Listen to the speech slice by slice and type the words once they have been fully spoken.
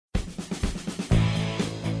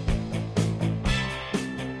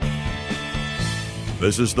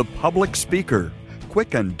This is The Public Speaker,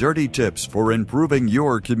 quick and dirty tips for improving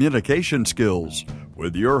your communication skills,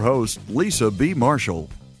 with your host, Lisa B. Marshall.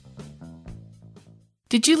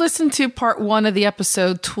 Did you listen to part 1 of the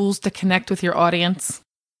episode, Tools to Connect with Your Audience?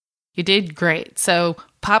 You did great. So,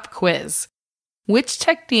 pop quiz. Which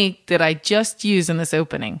technique did I just use in this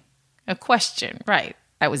opening? A question, right?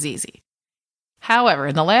 That was easy. However,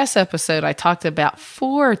 in the last episode, I talked about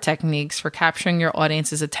 4 techniques for capturing your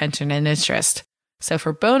audience's attention and interest. So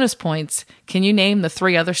for bonus points, can you name the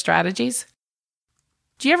 3 other strategies?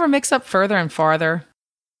 Do you ever mix up further and farther?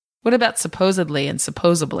 What about supposedly and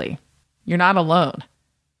supposably? You're not alone.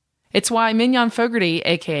 It's why Mignon Fogarty,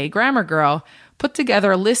 aka Grammar Girl, put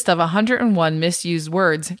together a list of 101 misused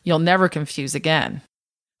words you'll never confuse again.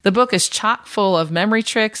 The book is chock full of memory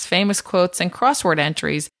tricks, famous quotes, and crossword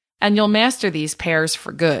entries, and you'll master these pairs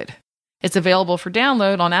for good. It's available for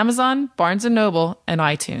download on Amazon, Barnes & Noble, and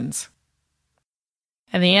iTunes.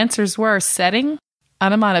 And the answers were setting,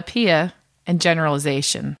 onomatopoeia, and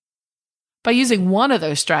generalization. By using one of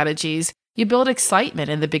those strategies, you build excitement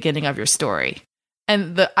in the beginning of your story.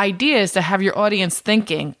 And the idea is to have your audience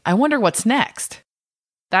thinking, I wonder what's next.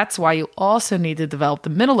 That's why you also need to develop the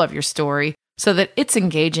middle of your story so that it's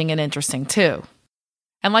engaging and interesting too.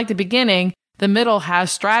 And like the beginning, the middle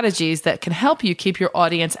has strategies that can help you keep your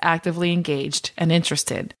audience actively engaged and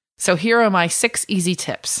interested. So here are my 6 easy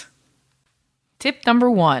tips. Tip number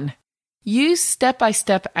 1, use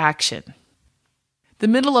step-by-step action. The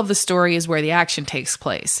middle of the story is where the action takes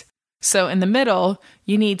place. So in the middle,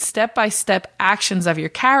 you need step-by-step actions of your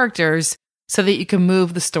characters so that you can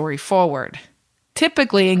move the story forward.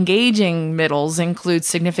 Typically, engaging middles include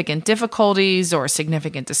significant difficulties or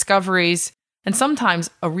significant discoveries, and sometimes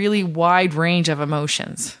a really wide range of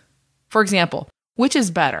emotions. For example, which is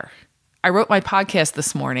better? I wrote my podcast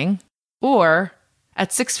this morning, or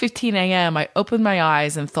at 6:15 a.m., I opened my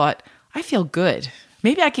eyes and thought, I feel good.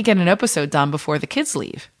 Maybe I could get an episode done before the kids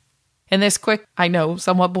leave. In this quick, I know,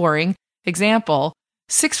 somewhat boring example,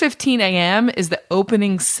 6:15 a.m. is the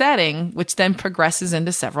opening setting, which then progresses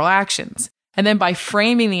into several actions. And then by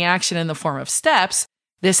framing the action in the form of steps,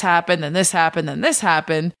 this happened, then this happened, then this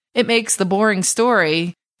happened, it makes the boring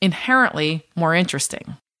story inherently more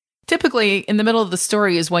interesting. Typically, in the middle of the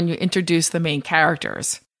story is when you introduce the main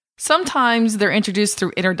characters. Sometimes they're introduced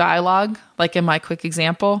through inner dialogue, like in my quick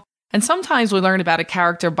example, and sometimes we learn about a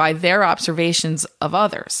character by their observations of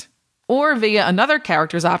others, or via another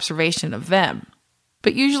character's observation of them.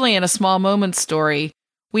 But usually in a small moment story,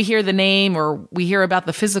 we hear the name or we hear about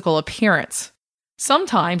the physical appearance.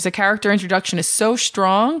 Sometimes a character introduction is so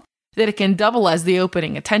strong that it can double as the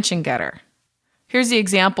opening attention getter. Here's the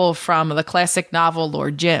example from the classic novel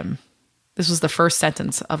Lord Jim. This was the first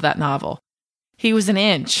sentence of that novel. He was an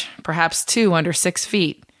inch, perhaps 2 under 6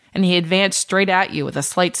 feet, and he advanced straight at you with a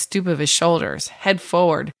slight stoop of his shoulders, head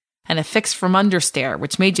forward, and a fixed from under stare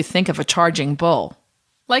which made you think of a charging bull.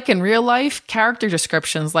 Like in real life, character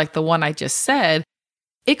descriptions like the one I just said,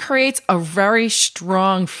 it creates a very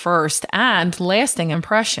strong first and lasting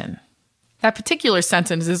impression. That particular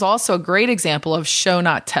sentence is also a great example of show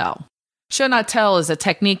not tell. Show not tell is a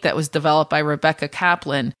technique that was developed by Rebecca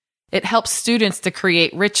Kaplan. It helps students to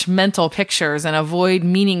create rich mental pictures and avoid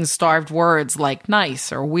meaning-starved words like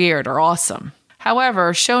nice or weird or awesome.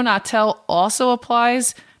 However, show not tell also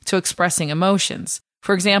applies to expressing emotions.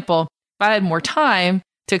 For example, if I had more time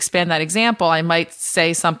to expand that example, I might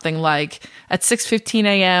say something like, at 6:15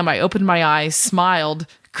 a.m., I opened my eyes, smiled,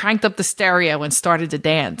 cranked up the stereo, and started to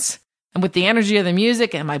dance. And with the energy of the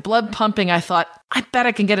music and my blood pumping, I thought, I bet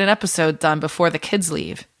I can get an episode done before the kids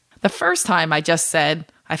leave. The first time I just said,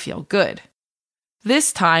 I feel good.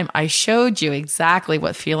 This time I showed you exactly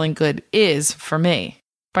what feeling good is for me.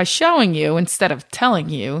 By showing you instead of telling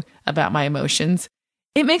you about my emotions,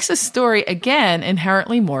 it makes the story again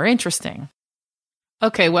inherently more interesting.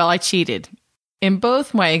 Okay, well, I cheated. In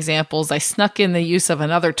both my examples, I snuck in the use of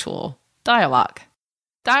another tool, dialogue.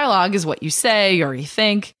 Dialogue is what you say or you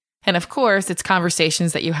think, and of course, it's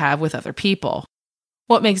conversations that you have with other people.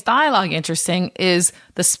 What makes dialogue interesting is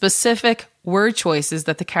the specific word choices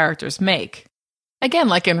that the characters make. Again,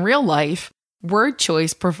 like in real life, word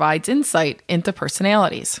choice provides insight into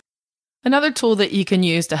personalities. Another tool that you can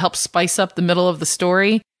use to help spice up the middle of the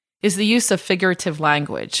story is the use of figurative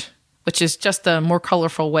language, which is just a more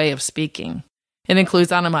colorful way of speaking. It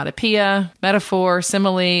includes onomatopoeia, metaphor,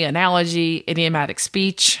 simile, analogy, idiomatic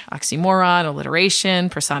speech, oxymoron, alliteration,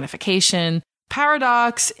 personification,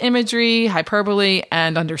 paradox, imagery, hyperbole,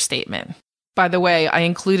 and understatement. By the way, I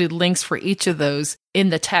included links for each of those in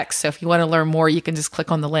the text, so if you want to learn more, you can just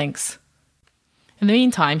click on the links. In the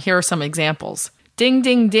meantime, here are some examples. Ding,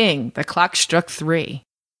 ding, ding, the clock struck 3.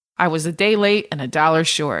 I was a day late and $1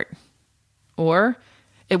 short. Or,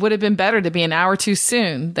 it would have been better to be an hour too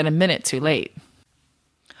soon than a minute too late.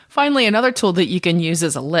 Finally, another tool that you can use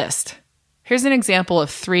is a list. Here's an example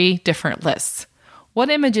of 3 different lists.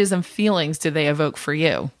 What images and feelings do they evoke for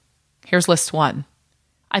you? Here's list 1.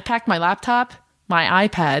 I packed my laptop, my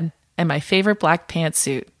iPad, and my favorite black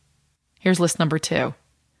pantsuit. Here's list number 2.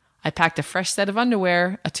 I packed a fresh set of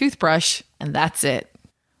underwear, a toothbrush, and that's it.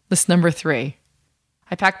 List number 3.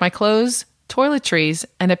 I packed my clothes, toiletries,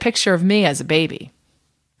 and a picture of me as a baby.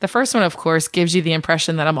 The first one, of course, gives you the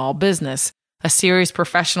impression that I'm all business, a serious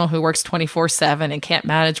professional who works 24/7 and can't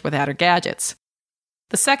manage without her gadgets.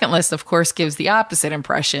 The second list, of course, gives the opposite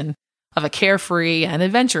impression of a carefree and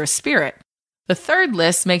adventurous spirit. The third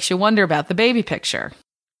list makes you wonder about the baby picture.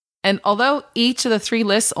 And although each of the 3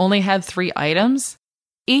 lists only had 3 items,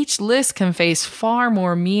 each list conveys far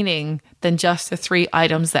more meaning than just the 3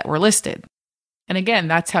 items that were listed. And again,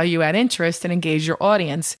 that's how you add interest and engage your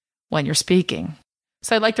audience when you're speaking.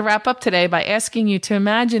 So I'd like to wrap up today by asking you to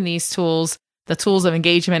imagine these tools, the tools of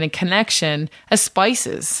engagement and connection, as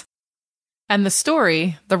spices. And the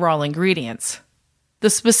story, the raw ingredients.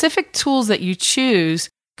 The specific tools that you choose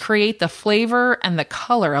create the flavor and the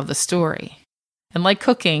color of the story. And like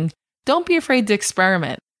cooking, don't be afraid to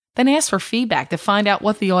experiment. Then ask for feedback to find out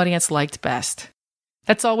what the audience liked best.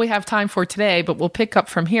 That's all we have time for today, but we'll pick up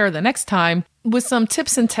from here the next time with some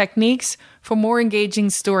tips and techniques for more engaging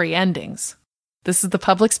story endings. This is the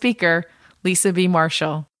public speaker, Lisa B.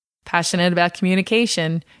 Marshall. Passionate about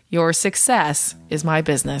communication, your success is my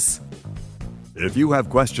business. If you have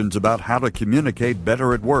questions about how to communicate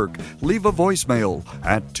better at work, leave a voicemail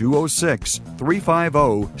at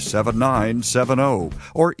 206-350-7970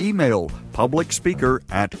 or email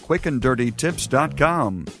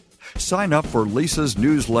publicspeaker@quickanddirtytips.com. Sign up for Lisa's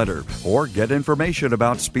newsletter or get information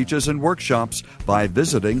about speeches and workshops by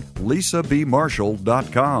visiting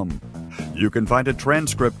lisabmarshall.com. You can find a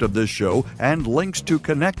transcript of this show and links to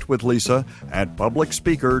connect with Lisa at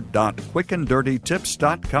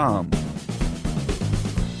publicspeaker.quickanddirtytips.com.